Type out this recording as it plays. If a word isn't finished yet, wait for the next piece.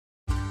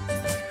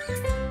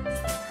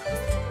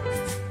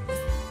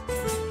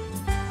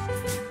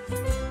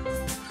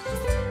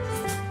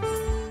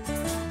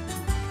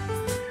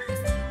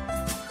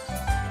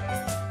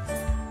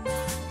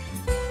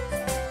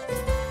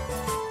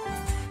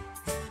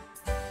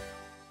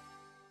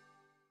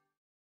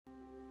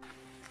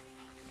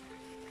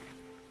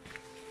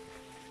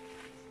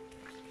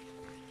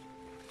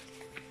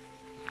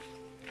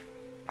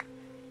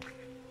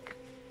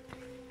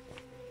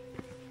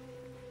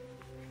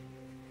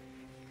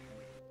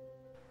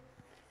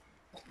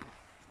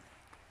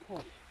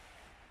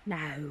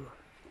No.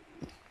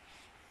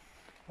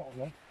 Bottle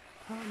one.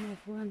 Bottom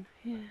of one,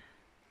 yeah.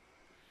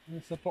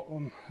 There's the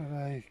bottom of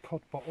a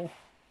cod bottle.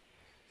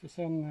 It's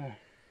on there.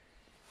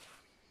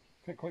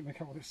 Can't quite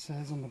make out what it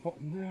says on the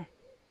bottom there.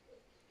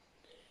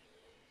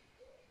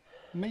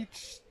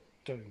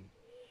 Maidstone.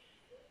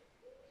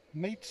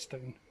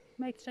 Maidstone.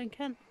 Maidstone,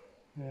 Kent.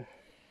 Yeah.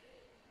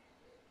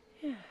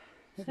 Yeah.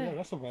 Yeah, So,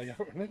 that's a way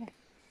out, really.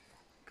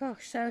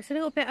 gosh, so it's a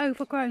little bit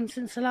overgrown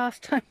since the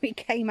last time we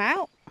came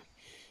out.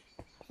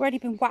 Already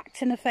been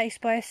whacked in the face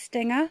by a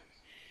stinger.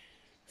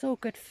 It's all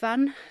good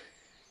fun.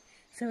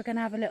 So we're going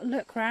to have a little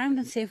look round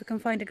and see if we can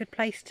find a good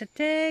place to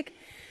dig.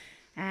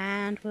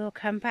 And we'll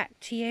come back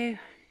to you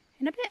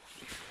in a bit.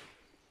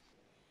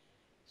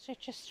 So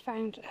just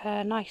found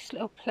a nice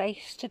little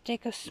place to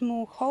dig a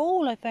small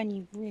hole. I've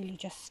only really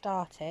just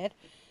started.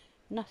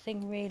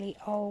 Nothing really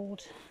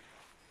old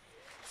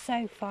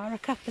so far. A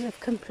couple of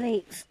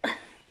completes.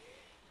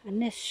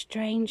 And this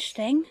strange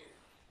thing.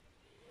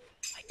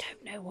 I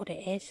don't know what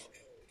it is.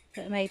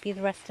 But maybe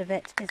the rest of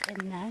it is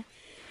in there.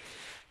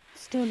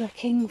 Still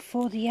looking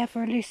for the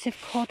ever elusive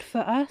cod for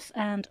us.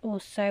 And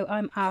also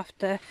I'm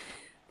after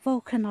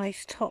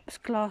vulcanised tops,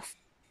 glass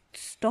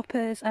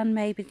stoppers, and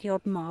maybe the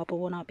odd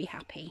marble, and I'll be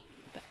happy.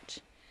 But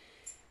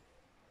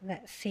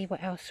let's see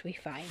what else we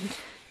find.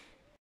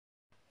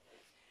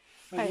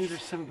 I knew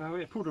there's some about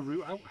it. I pulled a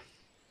root out.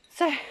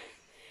 So,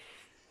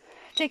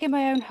 digging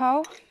my own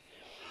hole,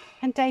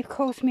 and Dave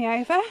calls me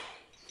over.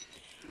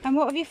 And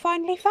what have you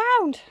finally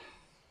found?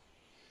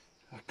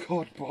 A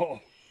cod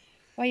bottle.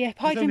 Well, you're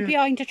hiding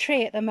behind a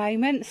tree at the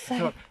moment,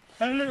 so...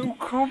 A little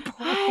cod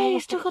bottle. Hey,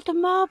 it's still got the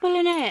marble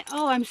in it.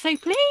 Oh, I'm so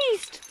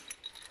pleased.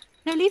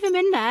 No, leave him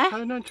in there.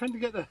 Oh no, I'm trying to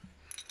get the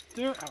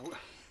dirt out.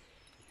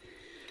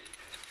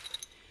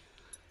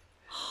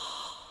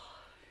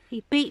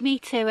 He beat me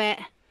to it.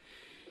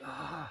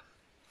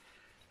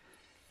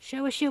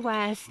 Show us your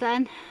wares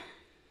then.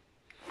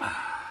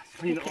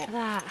 Clean Look it at off.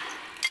 that.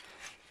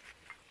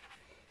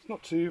 It's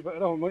not too, but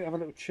it might have a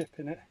little chip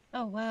in it.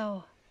 Oh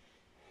well.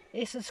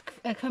 It's as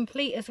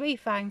complete as we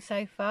found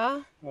so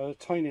far. A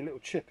tiny little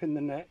chip in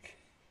the neck.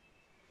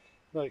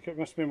 Like it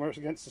must have been where it's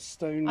against the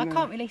stone. I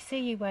can't really see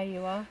you where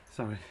you are.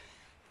 Sorry.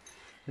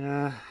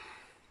 Yeah.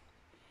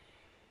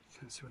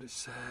 Can't see what it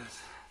says.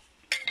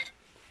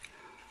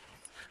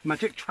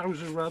 Magic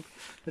trouser rub,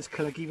 as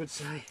Cluggy would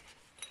say.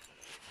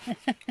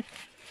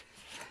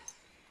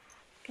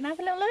 Can I have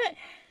a little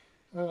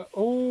look?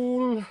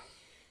 All.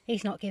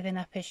 He's not giving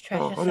up his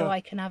treasure, so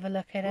I can have a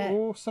look at it.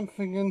 Or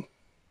something in.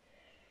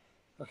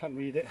 I can't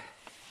read it.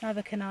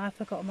 Neither can I. I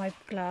forgot my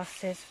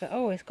glasses, but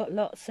oh, it's got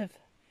lots of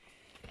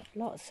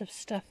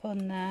stuff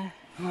on there.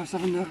 Oh, let's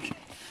have a look.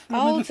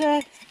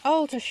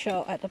 Older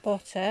shot at the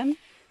bottom.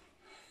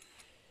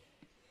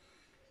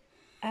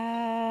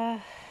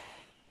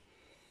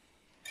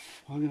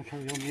 I'm going to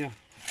carry on here.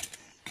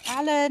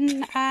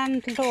 Alan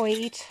and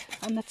Lloyd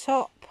on the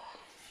top.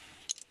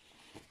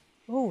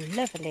 Oh,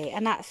 lovely.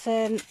 And that's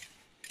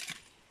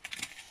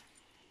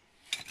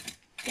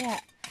yeah,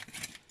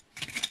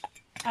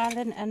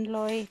 Alan and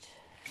Lloyd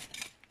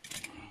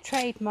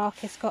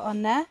trademark it's got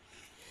on there.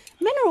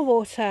 Mineral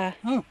water.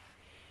 Oh,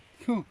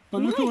 cool. But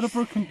Nice. look at all the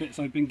broken bits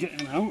I've been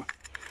getting out.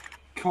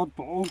 Cod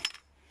bottle.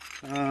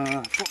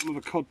 Bottom of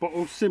a cod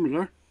bottle,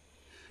 similar.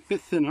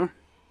 Bit thinner.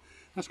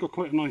 That's got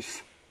quite a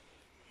nice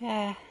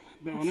Yeah,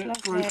 bit on it.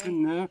 lovely.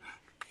 Broken there.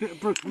 Bit of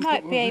broken We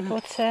might bottle be there.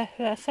 able to,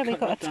 so we've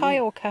got a that down.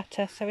 tile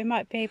cutter, so we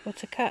might be able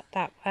to cut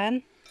that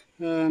one.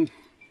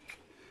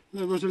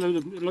 There was a load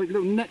of like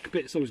little neck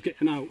bits I was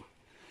getting out.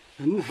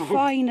 And now,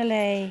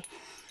 Finally,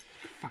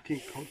 fucking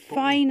cod bottle.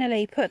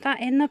 finally, put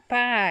that in the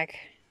bag.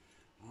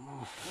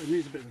 Oh, it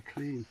needs a bit of a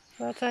clean.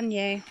 Well done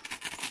you.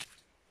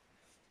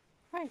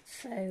 Right,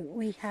 so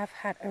we have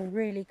had a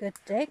really good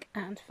dig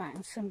and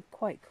found some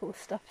quite cool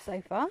stuff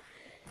so far.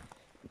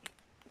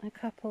 A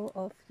couple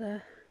of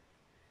the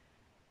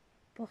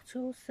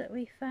bottles that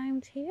we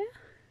found here.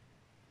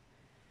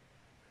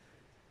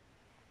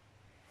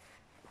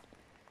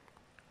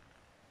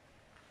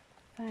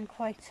 Found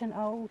quite an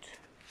old...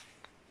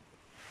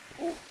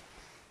 Oh,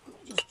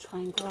 let me just try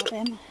and grab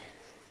him.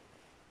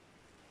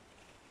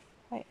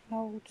 Quite an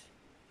old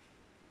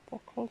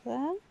bottle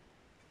there.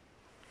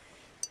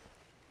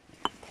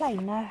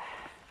 Plain though,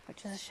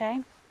 which is a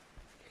shame.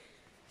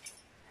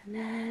 And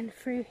then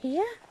through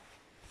here.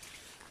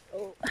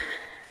 Oh.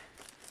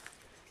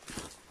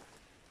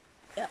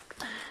 Yep.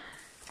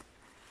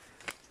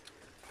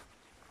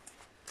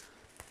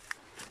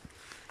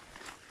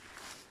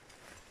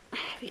 There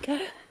we go.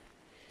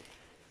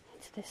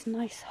 Into this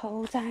nice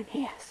hole down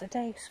here. So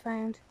Dave's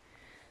found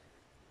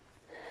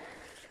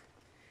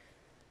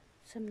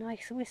some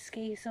nice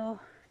whiskies or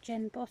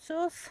gin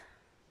bottles.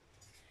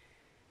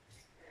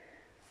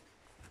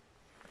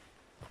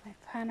 I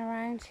pan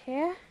around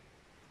here.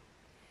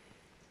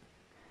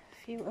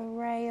 A few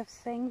array of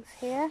things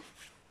here.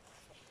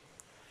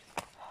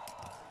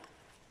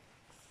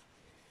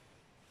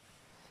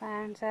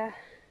 Found a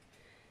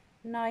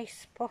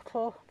nice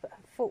bottle, but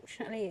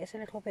unfortunately it's a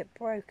little bit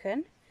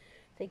broken.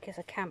 I think it's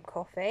a camp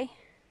coffee.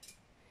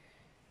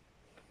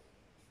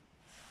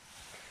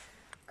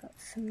 Got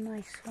some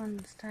nice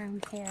ones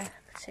down here,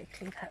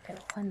 particularly that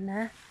little one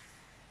there.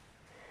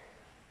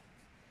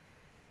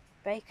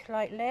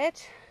 Bakelite lid.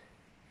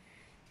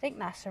 I think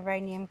that's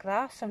uranium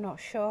glass, I'm not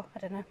sure. I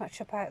don't know much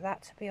about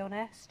that, to be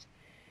honest.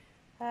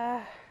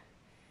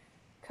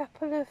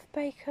 Couple of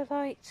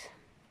Bakelite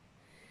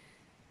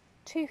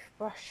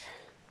toothbrush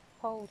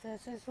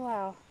holders as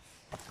well.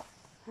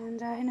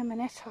 And in a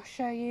minute I'll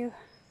show you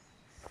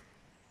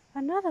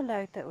another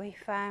load that we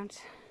found.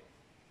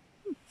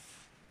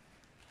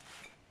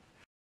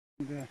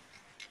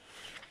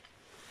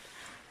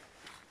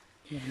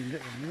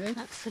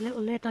 That's the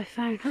little lid I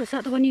found. Oh, is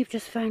that the one you've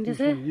just found, is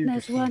it?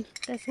 There's one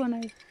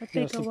a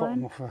bigger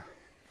one. Off a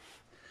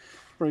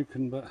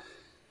broken, but...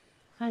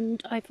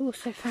 And I've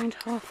also found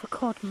half a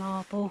cod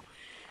marble,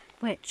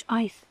 which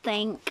I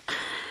think,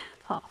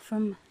 apart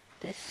from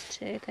this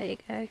too, there you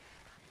go,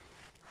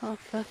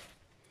 half a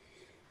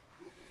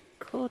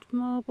cod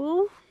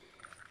marble.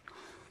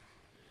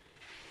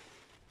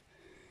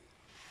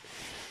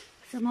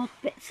 Some odd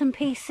bits and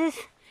pieces.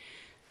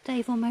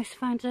 Dave almost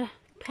found a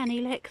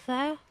penny lick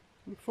there.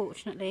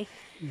 Unfortunately,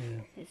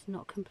 it's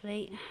not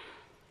complete.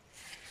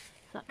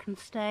 That can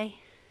stay.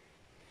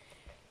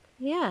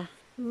 Yeah,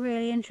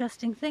 really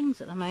interesting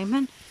things at the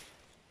moment.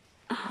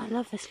 Oh, I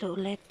love this little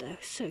lid though,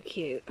 so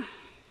cute.